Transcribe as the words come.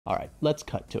All right, let's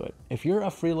cut to it. If you're a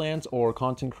freelance or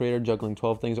content creator juggling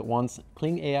 12 things at once,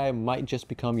 Kling AI might just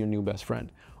become your new best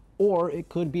friend. Or it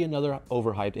could be another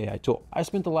overhyped AI tool. I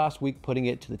spent the last week putting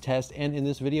it to the test, and in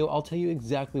this video, I'll tell you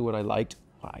exactly what I liked,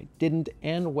 what I didn't,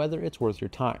 and whether it's worth your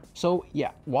time. So yeah,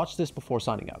 watch this before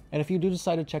signing up. And if you do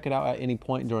decide to check it out at any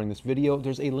point during this video,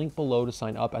 there's a link below to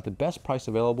sign up at the best price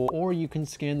available, or you can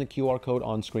scan the QR code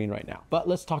on screen right now. But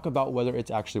let's talk about whether it's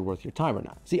actually worth your time or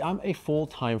not. See, I'm a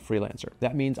full-time freelancer.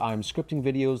 That means I'm scripting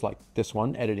videos like this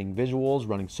one, editing visuals,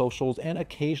 running socials, and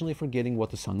occasionally forgetting what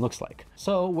the sun looks like.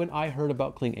 So when I heard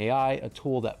about Kling AI, a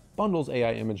tool that bundles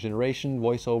AI image generation,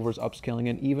 voiceovers, upscaling,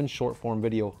 and even short form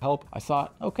video help, I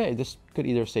thought, okay, this could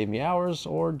either save me hours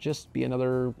or just be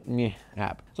another meh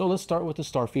app. So let's start with the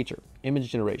star feature, image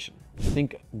generation.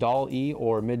 Think DALL-E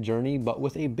or Midjourney, but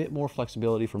with a bit more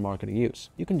flexibility for marketing use.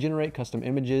 You can generate custom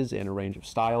images in a range of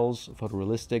styles,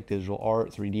 photorealistic, digital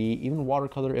art, 3D, even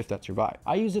watercolor if that's your vibe.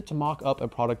 I use it to mock up a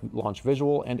product launch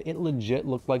visual, and it legit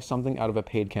looked like something out of a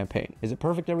paid campaign. Is it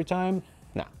perfect every time?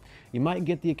 Nah. You might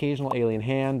get the occasional alien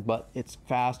hand, but it's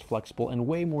fast, flexible, and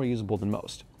way more usable than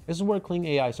most. This is where Kling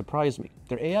AI surprised me.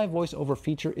 Their AI voiceover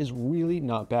feature is really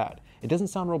not bad. It doesn't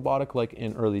sound robotic like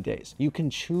in early days. You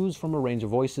can choose from a range of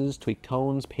voices, tweak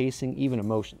tones, pacing, even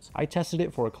emotions. I tested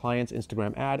it for a client's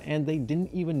Instagram ad, and they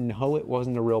didn't even know it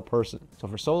wasn't a real person. So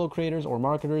for solo creators or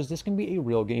marketers, this can be a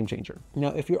real game changer. Now,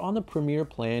 if you're on the Premier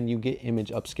plan, you get image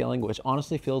upscaling, which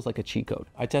honestly feels like a cheat code.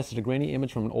 I tested a grainy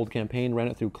image from an old campaign, ran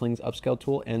it through Kling's upscale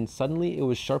tool, and suddenly it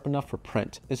was sharp enough for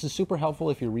print. This is super helpful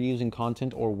if you're reusing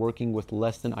content or working with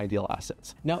less than ideal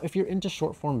assets. Now, if you're into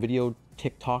short form video,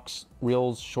 TikToks,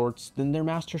 Reels, Shorts, then their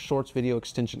Master Shorts video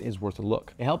extension is worth a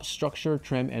look. It helps structure,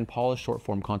 trim, and polish short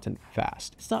form content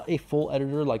fast. It's not a full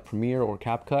editor like Premiere or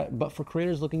CapCut, but for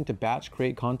creators looking to batch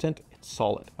create content, it's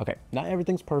solid. Okay, not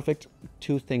everything's perfect.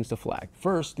 Two things to flag.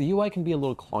 First, the UI can be a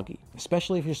little clunky,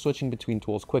 especially if you're switching between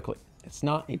tools quickly. It's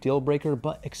not a deal breaker,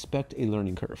 but expect a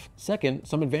learning curve. Second,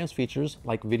 some advanced features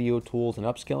like video tools and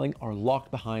upscaling are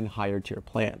locked behind higher tier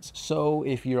plans. So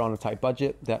if you're on a tight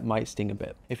budget, that might sting a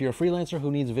bit. If you're a freelancer who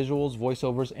needs visuals,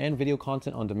 voiceovers, and video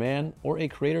content on demand, or a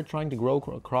creator trying to grow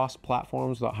across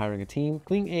platforms without hiring a team,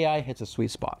 Kling AI hits a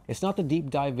sweet spot. It's not the deep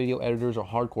dive video editors or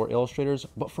hardcore illustrators,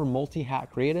 but for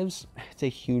multi-hat creatives, it's a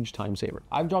huge time saver.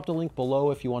 I've dropped a link below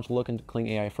if you want to look into Kling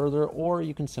AI further, or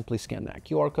you can simply scan that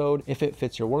QR code. If it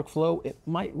fits your workflow, it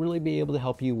might really be able to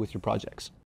help you with your projects.